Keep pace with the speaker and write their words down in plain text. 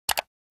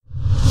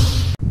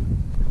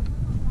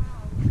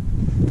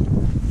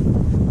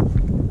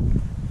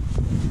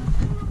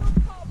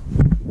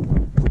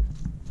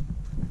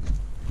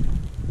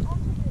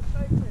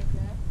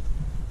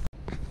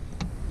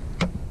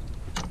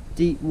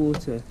deep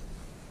water.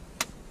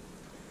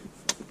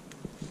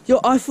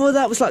 Yo, I thought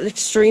that was like the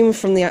stream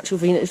from the actual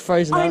thing that is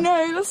frozen out. I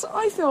know, that's what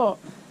I thought.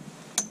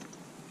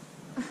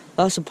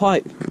 That's a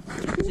pipe.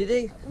 Do you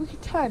think? We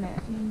could turn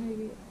it and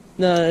maybe...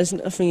 No, there's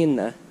nothing in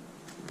there.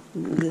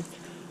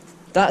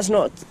 That's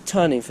not a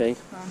turning thing.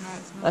 Oh, no,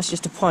 it's not. That's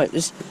just a pipe.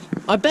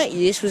 I bet you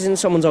this was in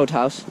someone's old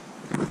house.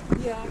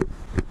 Yeah.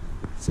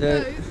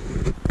 So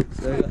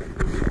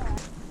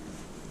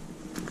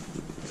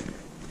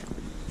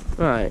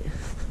right.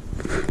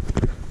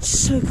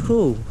 So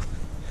cool.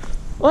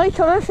 Why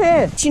come up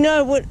here? Do you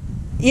know what?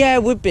 Yeah,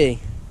 it would be.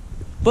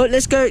 But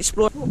let's go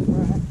explore.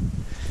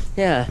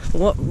 Yeah.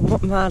 What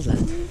mad lad?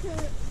 We need to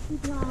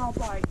keep an eye on our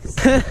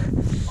bikes.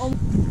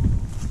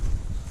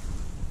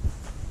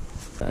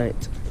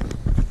 Right.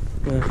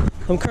 Yeah.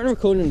 I'm kind of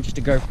recording just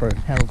a GoPro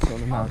held on the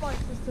Our mouth. bikes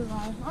are still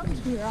alive. I'm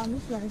just going around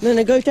this way.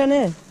 No, go down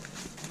there. No,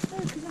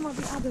 because there might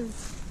be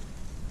others.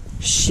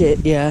 Shit,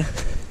 yeah.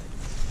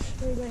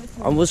 Wait.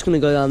 I was gonna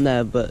go down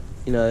there, but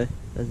you know,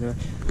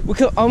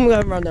 I'm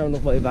going around there on the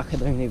way back. I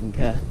don't even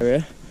care.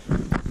 Area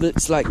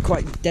looks like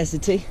quite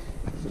deserty.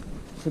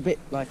 It's a bit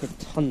like a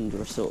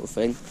tundra sort of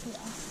thing. Yeah.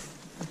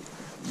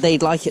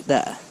 They'd like it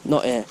there,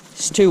 not here.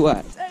 It's too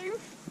wet. Same.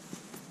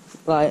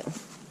 Like,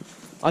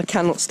 I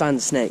cannot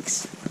stand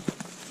snakes.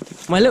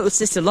 My little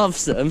sister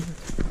loves them.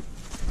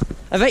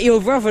 I bet your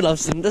brother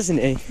loves them, doesn't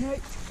he? No,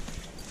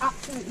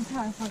 absolutely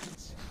terrified.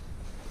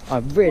 I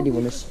really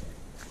want to.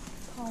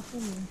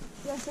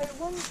 Yeah, so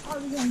when I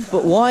was younger...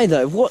 But why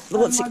though?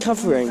 What's it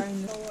covering?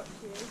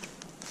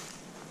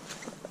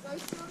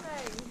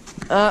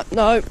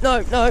 No.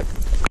 Why?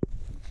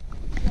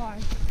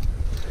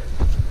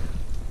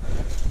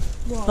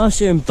 What? I'm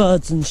seeing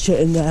birds and shit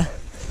in there.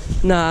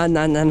 Nah.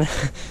 What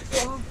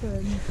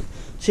happened?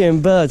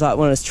 Seeing birds like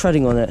when I was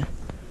treading on it.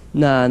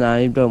 Nah,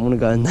 you don't want to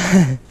go in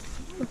there.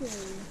 Okay.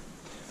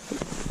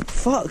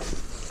 Fuck.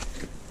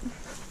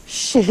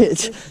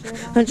 Shit.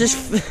 I just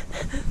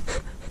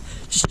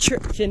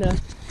tripped in a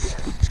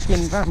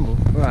fucking bramble.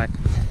 Right.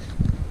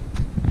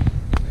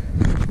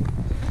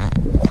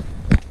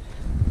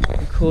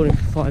 Recording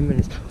for 5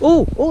 minutes.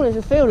 Oh, there's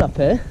a field up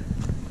here.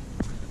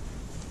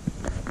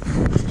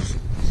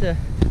 There's a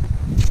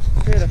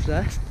field up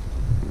there.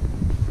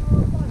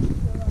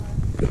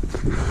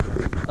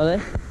 Are they?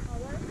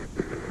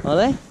 Are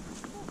they?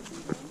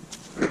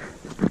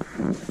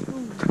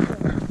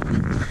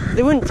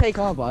 They wouldn't take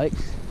our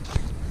bikes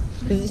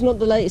because it's not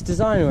the latest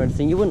design or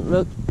anything. You wouldn't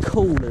look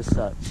cool as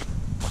such.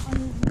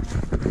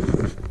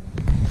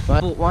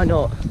 Right, well, why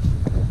not?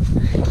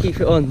 Keep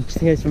it on just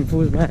in case someone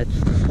falls my head.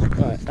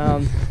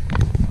 Right,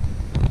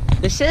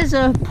 this is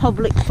a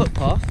public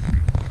footpath.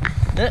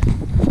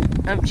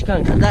 I'm just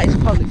going. That is a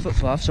public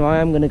footpath, so I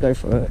am going to go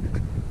for it.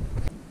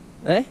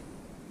 Eh?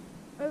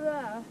 Over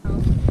there.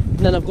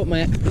 Then I've got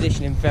my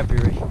expedition in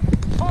February.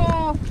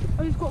 Oh,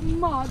 I've got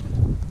mud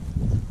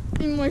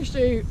in my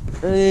suit.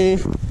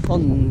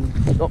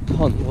 Not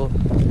pond, well,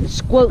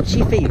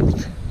 squelchy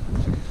field.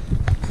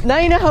 Now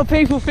you know how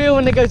people feel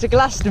when they go to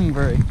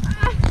Glastonbury.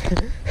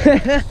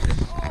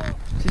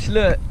 Just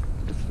look,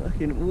 there's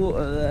fucking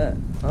water there.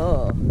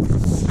 Oh.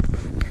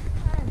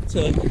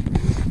 So,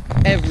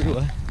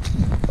 everywhere.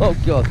 Oh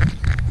god.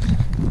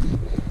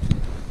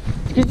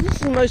 Because this is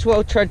the most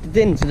well treaded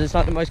in, so there's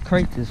like the most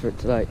craters for it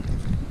to like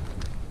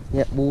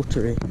get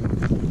watery.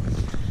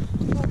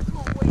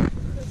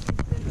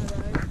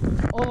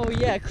 Oh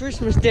yeah,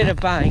 Christmas dinner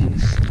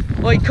bangs.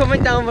 Wait,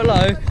 comment down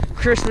below,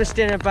 Christmas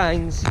dinner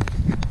bangs,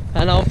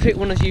 and I'll pick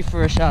one of you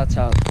for a shout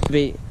out.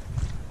 Be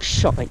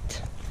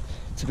shite,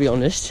 to be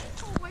honest.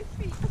 Oh, my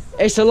feet are so...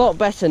 It's a lot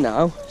better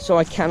now, so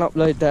I can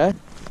upload there.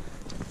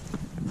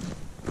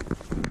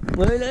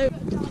 Well, no.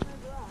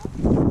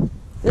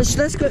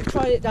 Let's go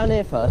try it down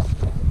here first.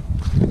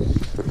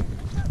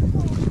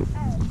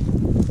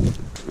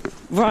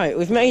 Right,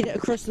 we've made it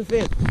across the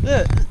field.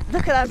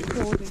 Look at that.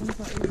 Recording, it's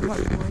not even my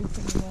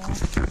voice anymore.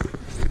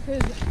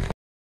 'Cause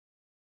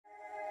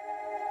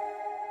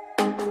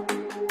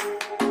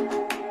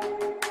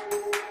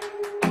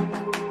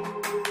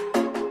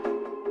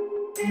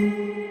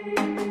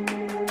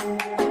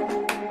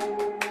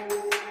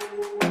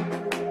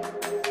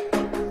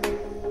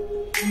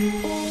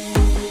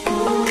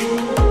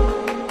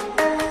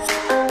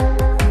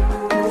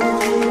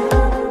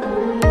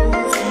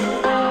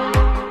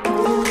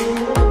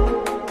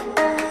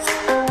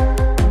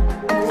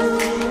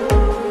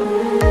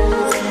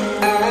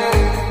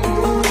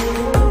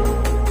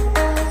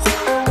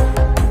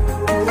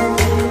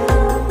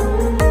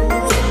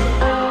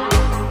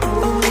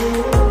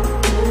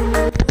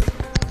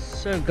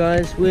So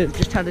guys, we've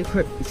just had a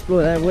quick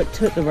explore there. We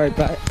took the road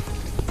back.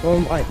 We're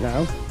on bike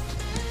now.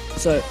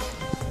 So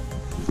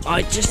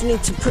I just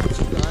need to put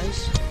you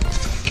guys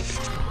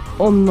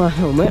on my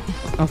helmet.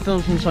 I'll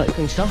film some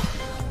cycling stuff.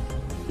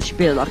 It should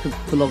be like a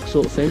vlog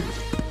sort of thing.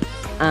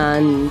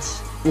 And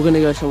we're gonna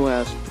go somewhere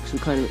else because we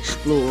kind of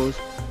explored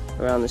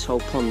around this whole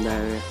pond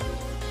area.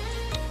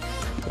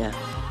 Yeah.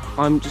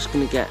 I'm just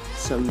gonna get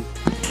some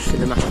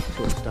cinematic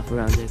sort of stuff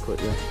around here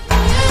quickly.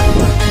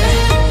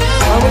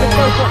 I'm gonna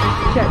close up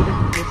to check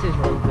this is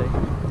right.